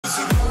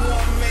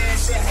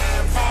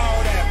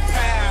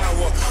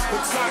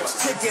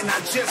ticking, I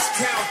just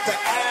count the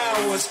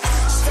hours.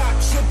 Stop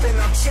tripping,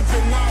 I'm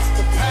tripping off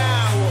the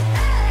power.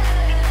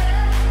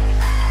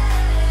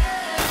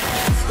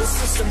 The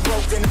system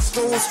broken, the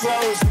schools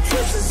closed, the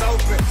prisons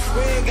open.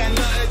 We ain't got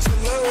nothing to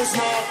lose,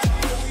 huh?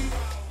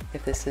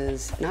 If this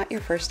is not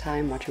your first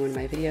time watching one of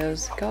my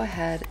videos, go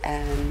ahead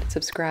and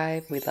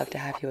subscribe. We'd love to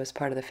have you as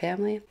part of the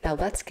family. Now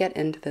let's get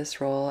into this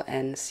role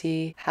and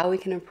see how we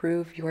can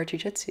improve your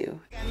jiu-jitsu.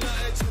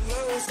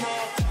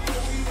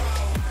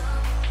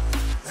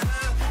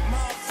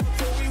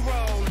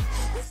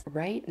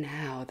 Right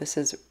now, this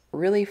is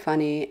really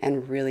funny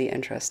and really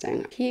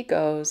interesting. He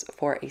goes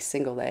for a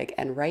single leg,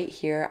 and right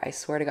here, I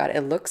swear to God,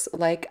 it looks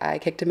like I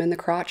kicked him in the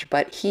crotch,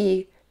 but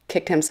he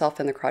kicked himself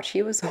in the crotch.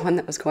 He was the one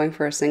that was going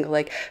for a single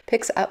leg,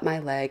 picks up my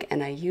leg,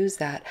 and I use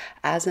that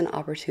as an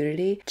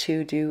opportunity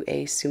to do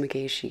a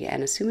sumigashi.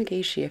 And a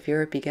sumigashi, if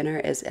you're a beginner,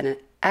 is an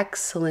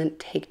excellent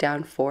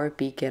takedown for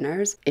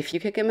beginners. If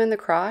you kick him in the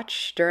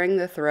crotch during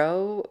the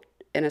throw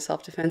in a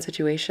self-defense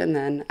situation,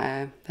 then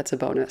that's a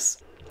bonus.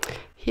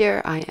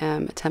 Here I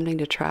am attempting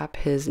to trap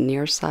his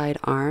near side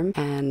arm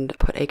and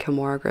put a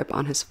Kimura grip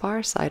on his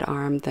far side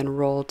arm, then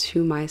roll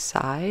to my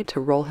side to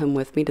roll him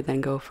with me to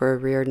then go for a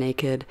rear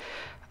naked.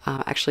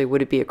 Actually,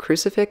 would it be a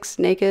crucifix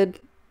naked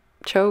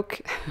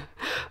choke?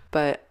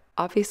 But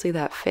obviously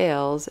that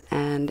fails,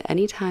 and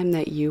anytime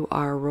that you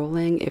are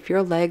rolling, if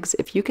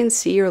you can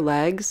see your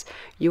legs,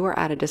 you are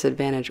at a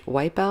disadvantage.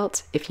 White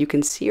belt, if you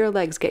can see your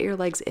legs, get your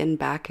legs in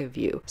back of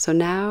you. So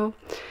now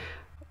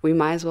we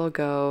might as well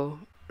go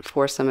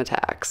for some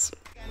attacks.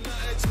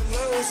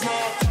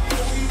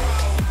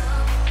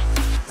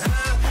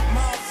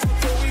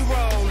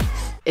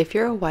 If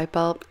you're a white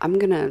belt, I'm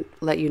gonna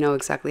let you know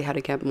exactly how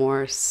to get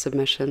more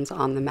submissions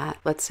on the mat.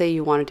 Let's say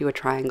you want to do a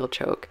triangle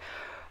choke.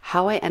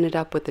 How I ended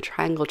up with the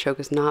triangle choke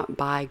is not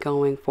by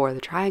going for the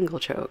triangle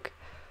choke.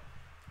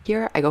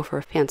 Here I go for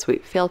a fan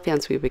sweep, failed fan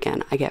sweep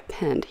again, I get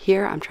pinned.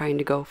 Here I'm trying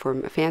to go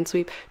from a fan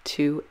sweep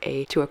to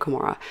a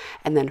Kimura.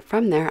 And then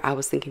from there I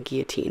was thinking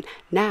guillotine.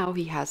 Now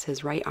he has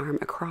his right arm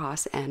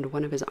across and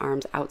one of his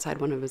arms outside,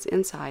 one of his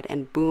inside,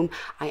 and boom,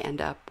 I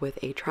end up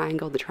with a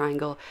triangle. The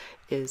triangle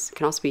can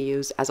also be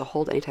used as a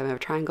hold. Anytime I have a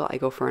triangle, I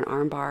go for an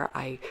arm bar.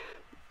 I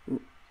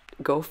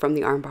go from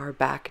the arm bar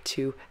back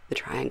to the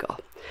triangle.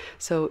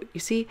 So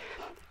you see,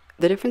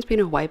 the difference between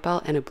a white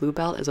belt and a blue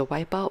belt is a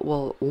white belt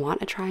will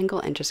want a triangle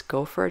and just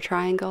go for a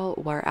triangle,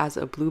 whereas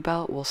a blue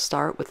belt will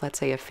start with, let's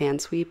say, a fan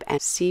sweep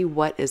and see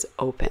what is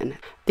open.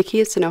 The key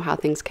is to know how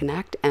things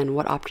connect and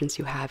what options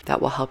you have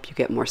that will help you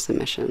get more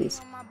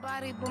submissions.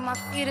 Body, but my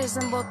feet is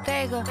in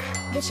Bottega.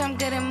 Bitch, I'm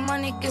getting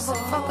money, give a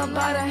fuck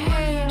about a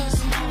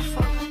hands.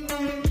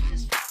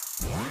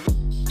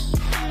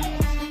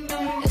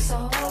 It's a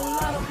whole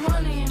lot of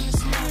money in this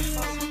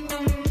motherfucker.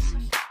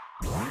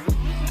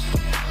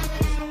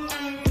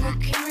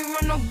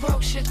 No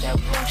broke shit, that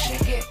broke shit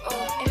get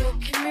old. It'll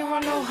keep me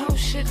run no hoe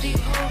shit, the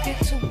hoe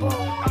get too bold.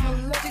 I'm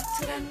allergic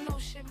to that no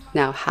shit.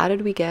 Now, how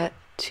did we get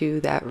to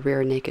that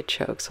rear naked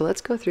choke? So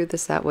let's go through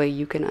this, that way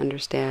you can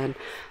understand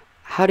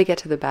how to get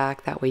to the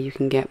back, that way you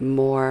can get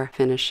more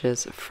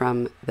finishes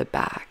from the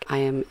back. I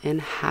am in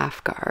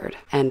half guard,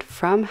 and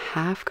from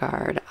half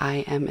guard I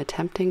am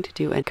attempting to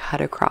do a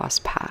cut across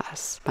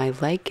pass. My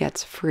leg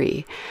gets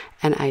free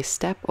and I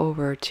step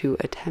over to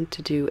attempt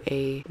to do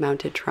a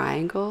mounted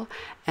triangle,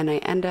 and I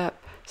end up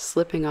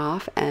slipping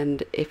off,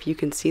 and if you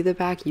can see the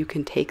back, you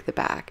can take the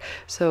back.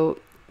 So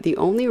the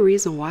only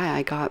reason why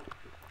I got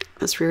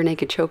this rear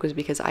naked choke was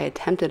because I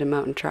attempted a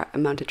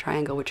mounted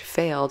triangle, which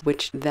failed,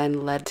 which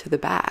then led to the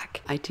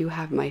back. I do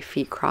have my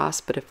feet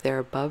crossed, but if they're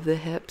above the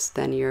hips,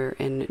 then you're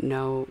in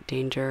no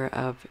danger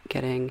of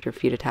getting your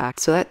feet attacked.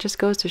 So that just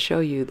goes to show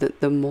you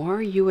that the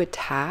more you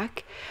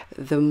attack,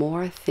 the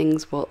more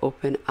things will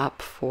open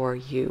up for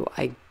you.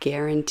 I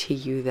guarantee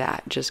you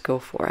that. Just go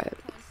for it.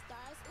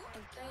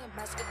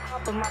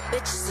 But my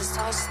bitches is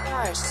all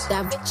stars.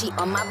 Da Vinci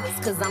on my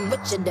bitch, cause I'm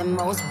richer than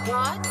most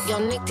broads. Yo,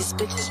 Nick, these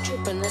bitches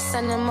tripping, let's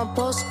send them a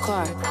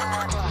postcard.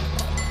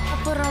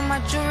 I put on my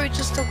jewelry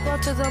just to go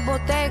to the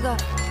bodega.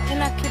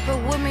 And I keep it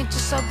with me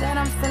just so that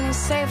I'm feeling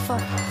safer.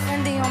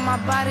 Fendi on my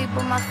body,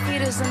 but my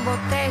feet is in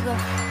Bottega.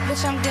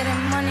 Bitch, I'm getting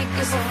money,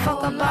 give a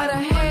fuck about a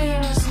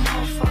hands.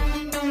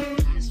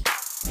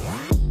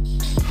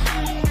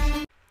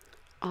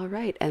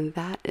 Alright, and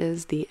that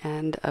is the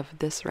end of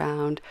this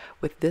round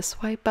with this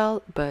white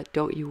belt, but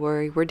don't you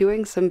worry, we're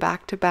doing some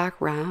back-to-back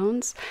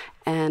rounds,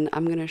 and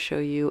I'm going to show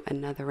you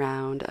another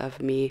round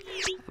of me,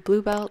 a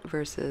blue belt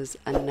versus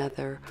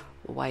another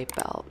white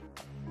belt.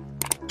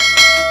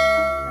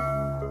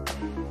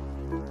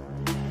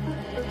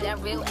 That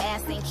real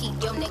ass ain't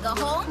keep your nigga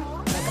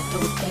home. Like I do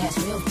it fast,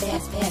 real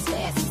fast, fast,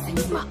 fast. Send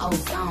you my old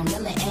song,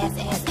 yelling ass,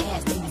 ass,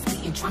 ass. Babies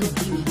beating, trying to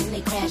beat me. Then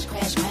they crash,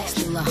 crash, crash.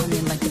 Still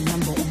 100 like the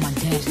number on my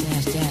dash,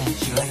 dash,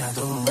 dash. You ain't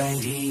do it right,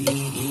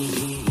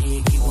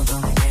 keep on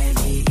doing it,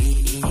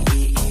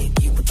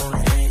 keep on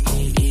doing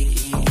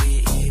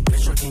it,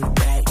 bitch, you're king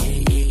back,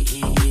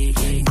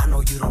 I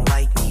know you don't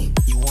like me,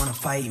 you wanna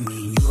fight me.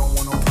 You don't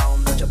want no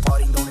problem, at your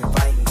party, don't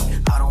invite me.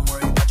 I don't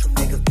worry about you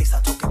niggas, they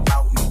stop talking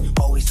about me.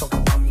 Always talking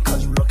about me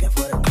cause you looking for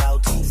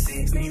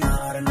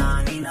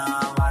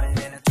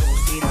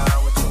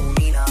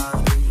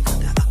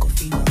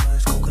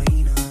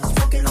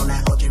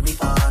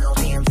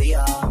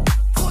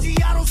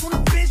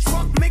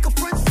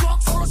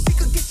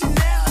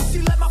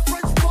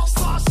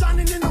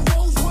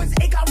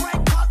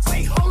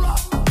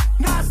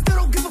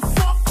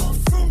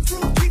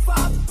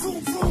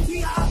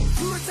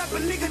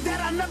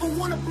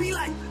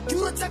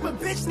type of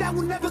bitch that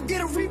will never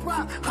get a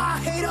reply. High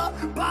hater,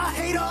 bye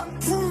hater.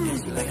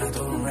 Like I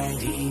don't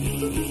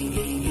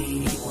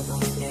ready.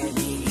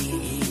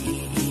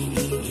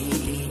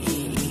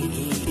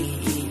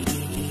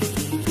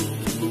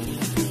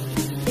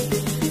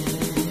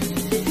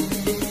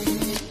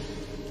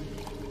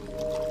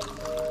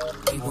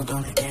 People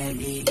don't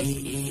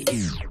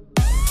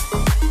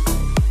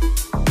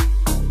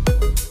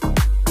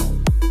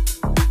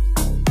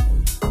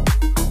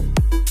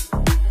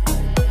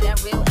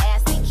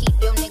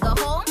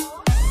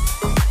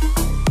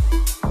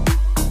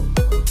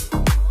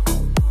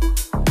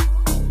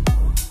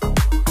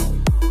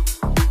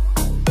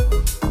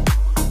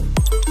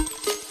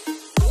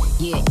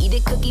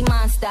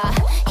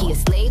he a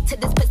slave to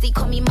this pussy,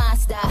 call me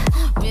master.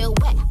 Real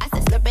wet, I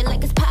said slurp it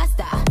like it's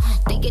pasta.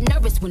 They get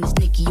nervous when it's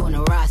Nicki on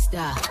a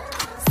roster.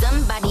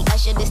 Somebody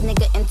usher this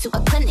nigga into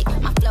a clinic.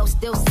 My flow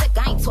still sick,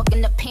 I ain't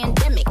talking the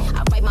pandemic.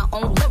 I write my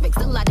own lyrics,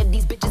 a lot of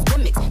these bitches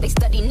gimmicks. They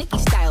study Nicki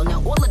style,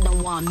 now all of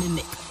them want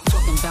mimic.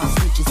 Talking about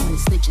snitches when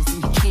it's snitches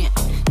and you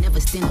can't.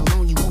 Never stand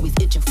alone, you always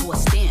itching for a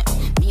stamp.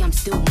 Me, I'm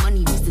still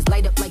money, this is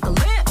light up like a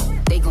lamp.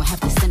 They gon' have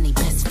to send their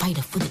best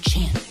fighter for the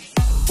champ.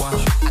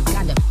 I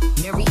got a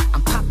Mary,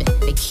 I'm popping.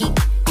 They keep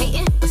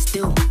hating, but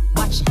still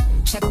watching.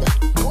 Check the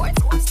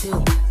boards, I'm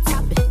still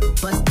topping.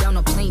 Bust down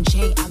a plain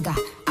Jane, I got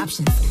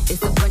options.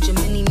 It's a bunch of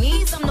mini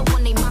me's, I'm the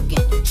one they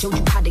mocking. Showed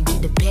you how to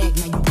get a bag,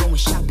 now you going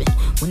shopping.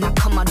 When I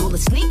come out, all the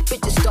sneak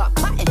bitches start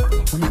plotting.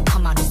 When I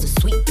come out, it's a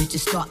sweet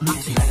bitches start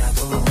mopping. Like I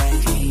don't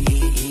ready.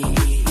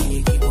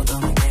 People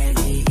don't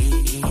ready.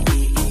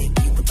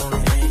 People don't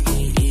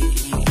ready.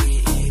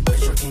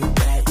 Bitch, you're in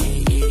bed.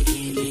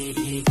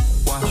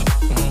 Watch.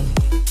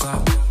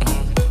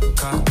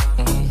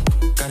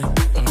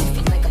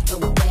 Like I throw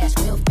a blast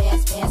real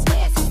fast, fast,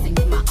 fast. And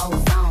get my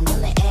old song,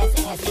 yelling ass,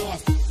 ass,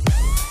 ass.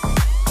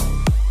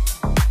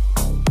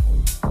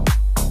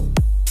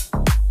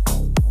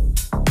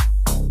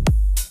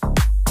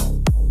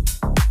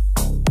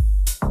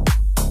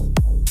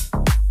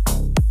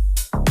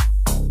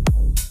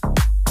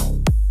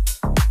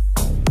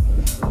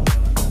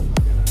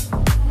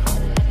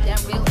 That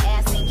real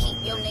ass ain't keep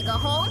your nigga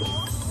home.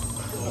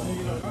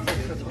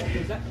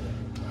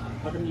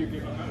 How come you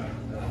give up?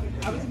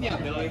 I was in the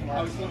Billy.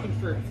 I was looking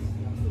for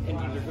an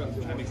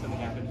undercoat to make something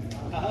happen.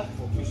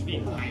 You should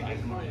be.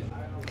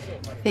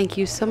 Thank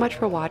you so much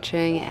for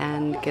watching,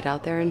 and get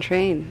out there and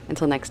train.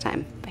 Until next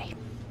time, bye.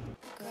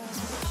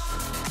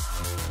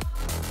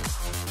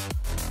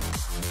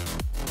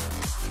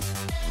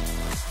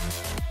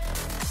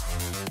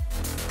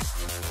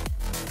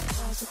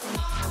 Girls with